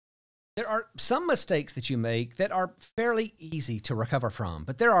There are some mistakes that you make that are fairly easy to recover from,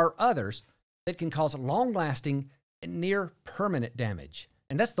 but there are others that can cause long-lasting and near permanent damage.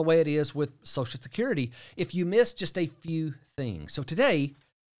 And that's the way it is with Social Security if you miss just a few things. So today,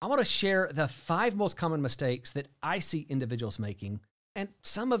 I want to share the 5 most common mistakes that I see individuals making. And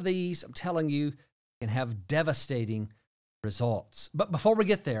some of these, I'm telling you, can have devastating results. But before we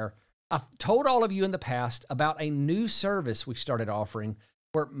get there, I've told all of you in the past about a new service we started offering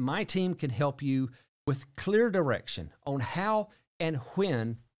where my team can help you with clear direction on how and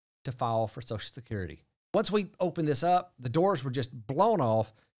when to file for Social Security. Once we opened this up, the doors were just blown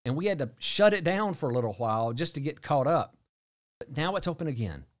off and we had to shut it down for a little while just to get caught up. But now it's open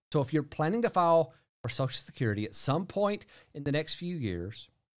again. So if you're planning to file for Social Security at some point in the next few years,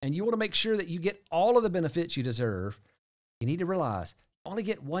 and you want to make sure that you get all of the benefits you deserve, you need to realize you only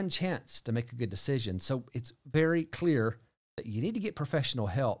get one chance to make a good decision. So it's very clear that you need to get professional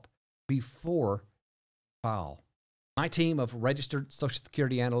help before you file. My team of registered Social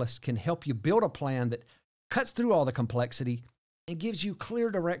Security analysts can help you build a plan that cuts through all the complexity and gives you clear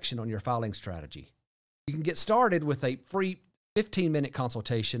direction on your filing strategy. You can get started with a free 15-minute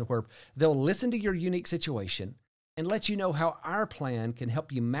consultation where they'll listen to your unique situation and let you know how our plan can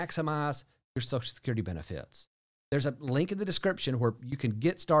help you maximize your Social Security benefits. There's a link in the description where you can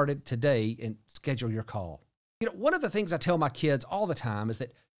get started today and schedule your call. You know, one of the things I tell my kids all the time is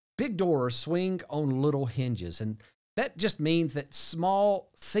that big doors swing on little hinges, and that just means that small,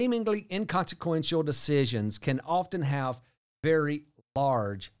 seemingly inconsequential decisions can often have very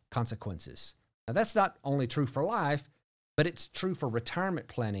large consequences. Now, that's not only true for life, but it's true for retirement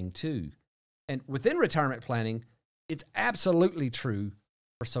planning too. And within retirement planning, it's absolutely true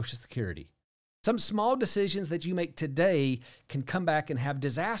for Social Security. Some small decisions that you make today can come back and have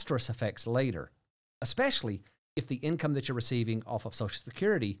disastrous effects later, especially if the income that you're receiving off of Social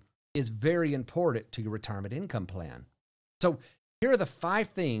Security is very important to your retirement income plan. So here are the 5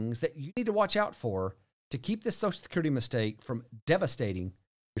 things that you need to watch out for to keep this Social Security mistake from devastating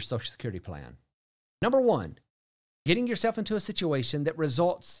your Social Security plan. Number 1, getting yourself into a situation that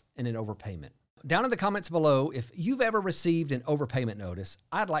results in an overpayment. Down in the comments below, if you've ever received an overpayment notice,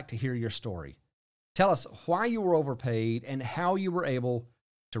 I'd like to hear your story. Tell us why you were overpaid and how you were able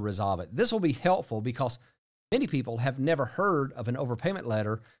to resolve it. This will be helpful because many people have never heard of an overpayment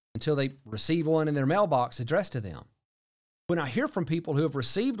letter until they receive one in their mailbox addressed to them. When I hear from people who have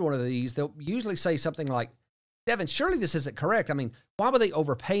received one of these, they'll usually say something like, Devin, surely this isn't correct. I mean, why would they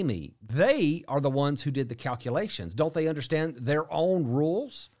overpay me? They are the ones who did the calculations. Don't they understand their own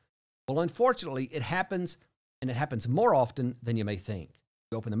rules? Well, unfortunately, it happens, and it happens more often than you may think.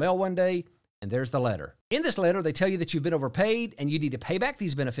 You open the mail one day, and there's the letter. In this letter, they tell you that you've been overpaid and you need to pay back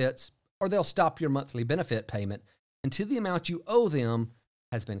these benefits, or they'll stop your monthly benefit payment until the amount you owe them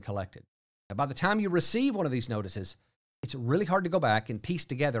has been collected. Now, by the time you receive one of these notices, it's really hard to go back and piece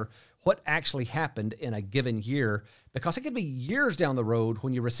together what actually happened in a given year because it could be years down the road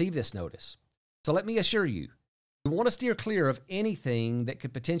when you receive this notice. So let me assure you, you want to steer clear of anything that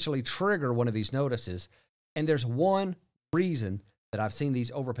could potentially trigger one of these notices. And there's one reason that I've seen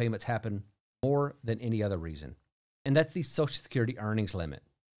these overpayments happen more than any other reason, and that's the Social Security earnings limit.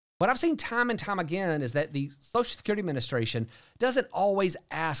 What I've seen time and time again is that the Social Security Administration doesn't always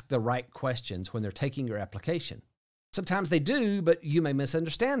ask the right questions when they're taking your application. Sometimes they do, but you may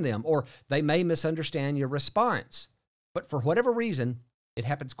misunderstand them, or they may misunderstand your response. But for whatever reason, it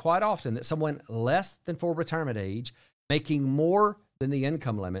happens quite often that someone less than full retirement age, making more than the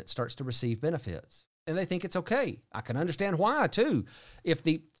income limit, starts to receive benefits. And they think it's okay. I can understand why, too. If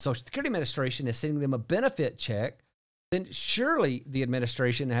the Social Security Administration is sending them a benefit check, then surely the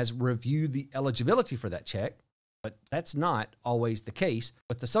administration has reviewed the eligibility for that check. But that's not always the case.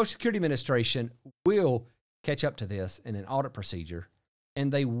 But the Social Security Administration will catch up to this in an audit procedure,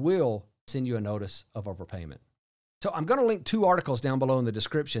 and they will send you a notice of overpayment. So I'm going to link 2 articles down below in the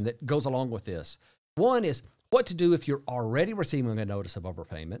description that goes along with this. One is what to do if you're already receiving a notice of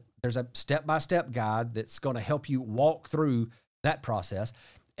overpayment. There's a step-by-step guide that's going to help you walk through that process.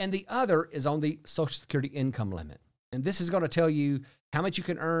 And the other is on the Social Security income limit. And this is going to tell you how much you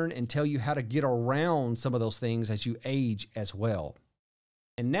can earn and tell you how to get around some of those things as you age as well.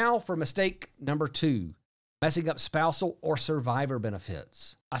 And now for mistake number 2. Messing up spousal or survivor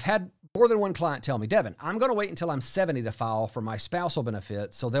benefits. I've had more than one client tell me, Devin, I'm going to wait until I'm 70 to file for my spousal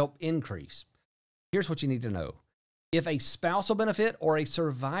benefits so they'll increase. Here's what you need to know. If a spousal benefit or a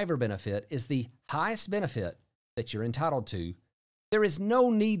survivor benefit is the highest benefit that you're entitled to, there is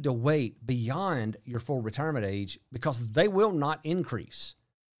no need to wait beyond your full retirement age because they will not increase.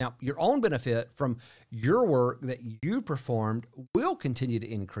 Now, your own benefit from your work that you performed will continue to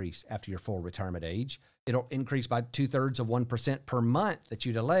increase after your full retirement age. It'll increase by 0.2% per month that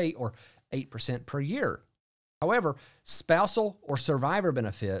you delay, or 8% per year. However, spousal or survivor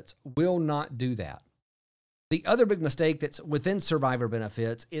benefits will not do that. The other big mistake that's within survivor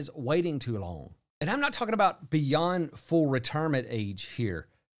benefits is waiting too long. And I'm not talking about beyond full retirement age here.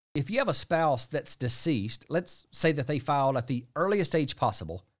 If you have a spouse that's deceased, let's say that they filed at the earliest age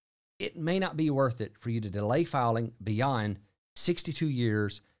possible, it may not be worth it for you to delay filing beyond 62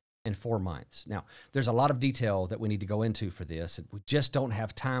 years and 4 months. Now, there's a lot of detail that we need to go into for this, and we just don't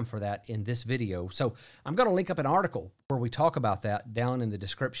have time for that in this video. So I'm going to link up an article where we talk about that down in the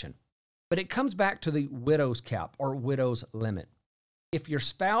description. But it comes back to the widow's cap or widow's limit. If your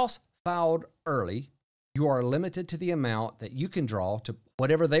spouse filed early, you are limited to the amount that you can draw to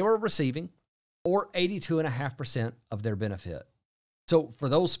whatever they were receiving, or 82.5% of their benefit. So for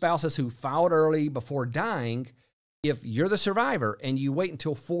those spouses who filed early before dying, if you're the survivor and you wait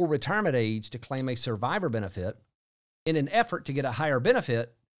until full retirement age to claim a survivor benefit, in an effort to get a higher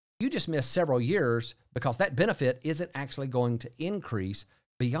benefit, you just miss several years because that benefit isn't actually going to increase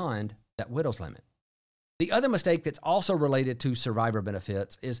beyond that widow's limit. The other mistake that's also related to survivor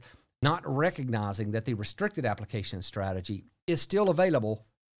benefits is not recognizing that the restricted application strategy is still available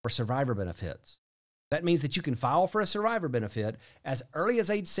for survivor benefits. That means that you can file for a survivor benefit as early as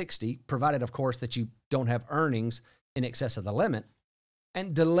age 60, provided, of course, that you don't have earnings in excess of the limit,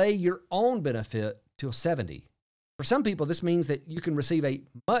 and delay your own benefit till 70. For some people, this means that you can receive a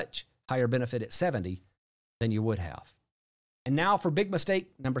much higher benefit at 70 than you would have. And now for big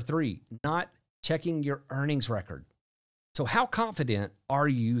mistake number 3, not checking your earnings record. So how confident are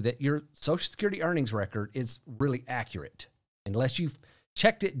you that your Social Security earnings record is really accurate? Unless you've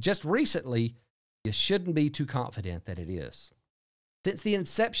checked it just recently, you shouldn't be too confident that it is. Since the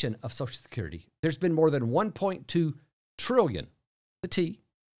inception of Social Security, there's been more than 1.2 trillion, the T,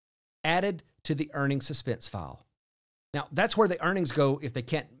 added to the earnings suspense file. Now, that's where the earnings go if they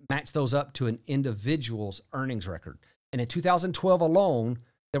can't match those up to an individual's earnings record. And in 2012 alone,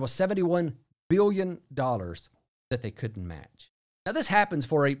 there was $71 billion that they couldn't match. Now, this happens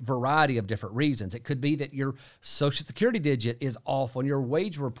for a variety of different reasons. It could be that your Social Security digit is off on your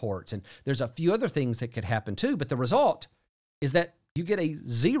wage reports, and there's a few other things that could happen too, but the result is that you get a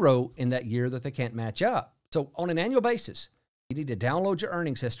 0 in that year that they can't match up. So on an annual basis, you need to download your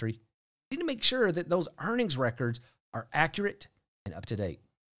earnings history. You need to make sure that those earnings records are accurate and up to date.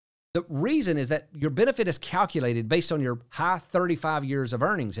 The reason is that your benefit is calculated based on your high 35 years of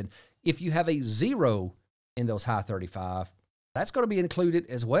earnings, and if you have a 0 in those high 35, that's going to be included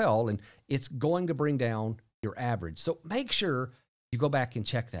as well, and it's going to bring down your average. So make sure you go back and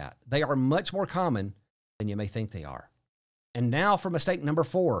check that. They are much more common than you may think they are. And now for mistake number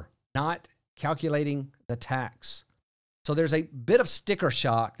 4, not calculating the tax. So there's a bit of sticker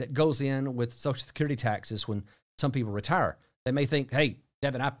shock that goes in with Social Security taxes when some people retire. They may think, hey,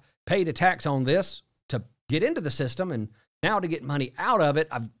 Devin, I paid a tax on this to get into the system, and now to get money out of it,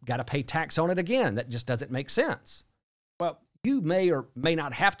 I've got to pay tax on it again. That just doesn't make sense. Well, you may or may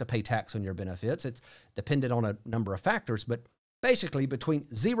not have to pay tax on your benefits. It's dependent on a number of factors, but basically between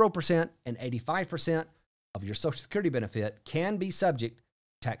 0% and 85% of your Social Security benefit can be subject to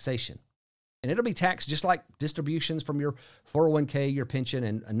taxation. And it'll be taxed just like distributions from your 401k, your pension,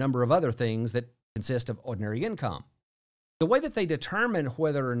 and a number of other things that consist of ordinary income. The way that they determine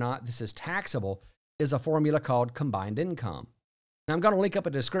whether or not this is taxable is a formula called combined income. Now, I'm going to link up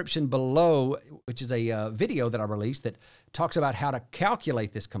a description below, which is a video that I released that talks about how to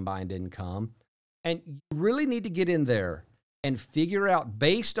calculate this combined income. And you really need to get in there and figure out,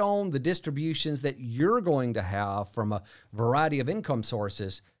 based on the distributions that you're going to have from a variety of income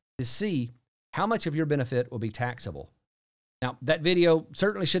sources, to see how much of your benefit will be taxable. Now, that video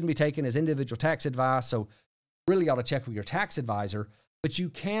certainly shouldn't be taken as individual tax advice, so really ought to check with your tax advisor, but you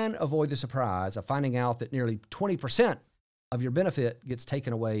can avoid the surprise of finding out that nearly 20% of your benefit gets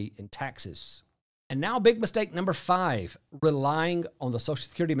taken away in taxes. And now big mistake number 5, relying on the Social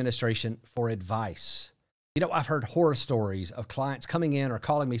Security Administration for advice. You know, I've heard horror stories of clients coming in or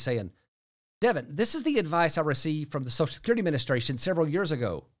calling me saying, Devin, this is the advice I received from the Social Security Administration several years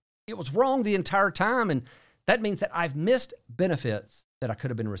ago. It was wrong the entire time, and that means that I've missed benefits that I could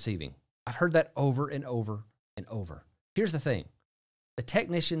have been receiving. I've heard that over and over and over. Here's the thing. The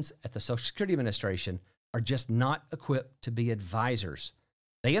technicians at the Social Security Administration are just not equipped to be advisors.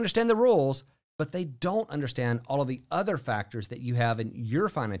 They understand the rules, but they don't understand all of the other factors that you have in your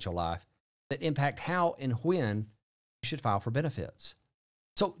financial life that impact how and when you should file for benefits.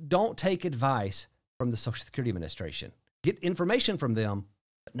 So don't take advice from the Social Security Administration. Get information from them,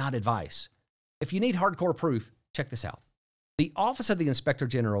 not advice. If you need hardcore proof, check this out. The Office of the Inspector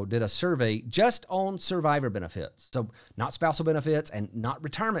General did a survey just on survivor benefits. So not spousal benefits and not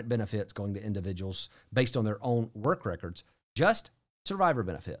retirement benefits going to individuals based on their own work records, just survivor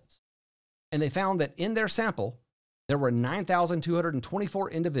benefits. And they found that in their sample, there were 9,224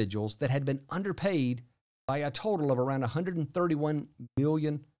 individuals that had been underpaid by a total of around $131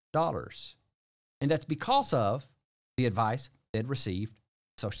 million. And that's because of the advice they'd received from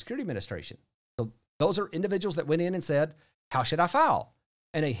the Social Security Administration. So those are individuals that went in and said, how should I file?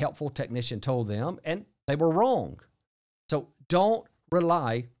 And a helpful technician told them, and they were wrong. So don't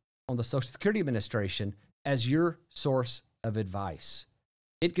rely on the Social Security Administration as your source of advice.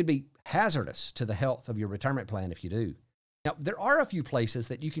 It could be hazardous to the health of your retirement plan if you do. Now, there are a few places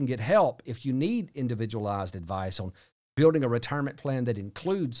that you can get help if you need individualized advice on building a retirement plan that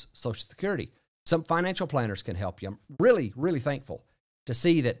includes Social Security. Some financial planners can help you. I'm really, really thankful to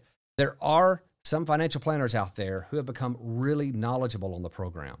see that there are some financial planners out there who have become really knowledgeable on the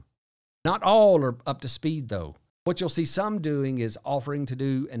program. Not all are up to speed, though. What you'll see some doing is offering to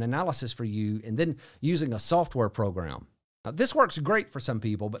do an analysis for you and then using a software program. Now, this works great for some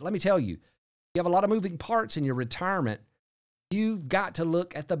people, but let me tell you, you have a lot of moving parts in your retirement. You've got to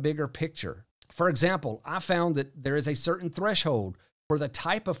look at the bigger picture. For example, I found that there is a certain threshold where the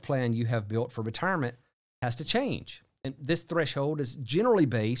type of plan you have built for retirement has to change. And this threshold is generally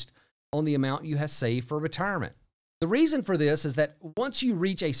based on the amount you have saved for retirement. The reason for this is that once you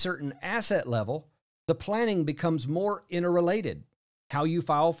reach a certain asset level, the planning becomes more interrelated. How you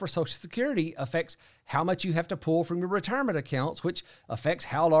file for Social Security affects how much you have to pull from your retirement accounts, which affects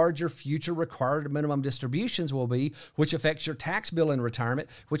how large your future required minimum distributions will be, which affects your tax bill in retirement,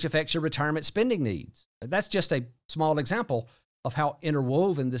 which affects your retirement spending needs. That's just a small example of how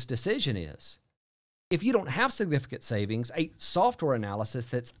interwoven this decision is. If you don't have significant savings, a software analysis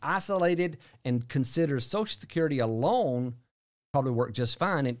that's isolated and considers Social Security alone probably work just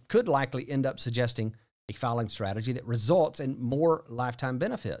fine and could likely end up suggesting a filing strategy that results in more lifetime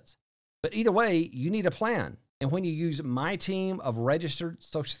benefits. But either way, you need a plan. And when you use my team of registered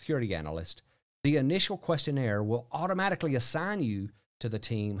Social Security analysts, the initial questionnaire will automatically assign you to the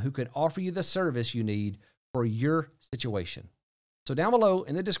team who can offer you the service you need for your situation. So down below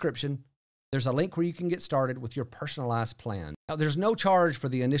in the description, there's a link where you can get started with your personalized plan. Now, there's no charge for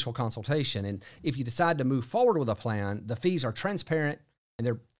the initial consultation, and if you decide to move forward with a plan, the fees are transparent and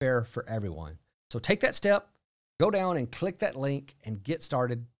they're fair for everyone. So take that step, go down and click that link and get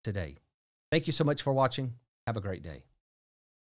started today. Thank you so much for watching. Have a great day.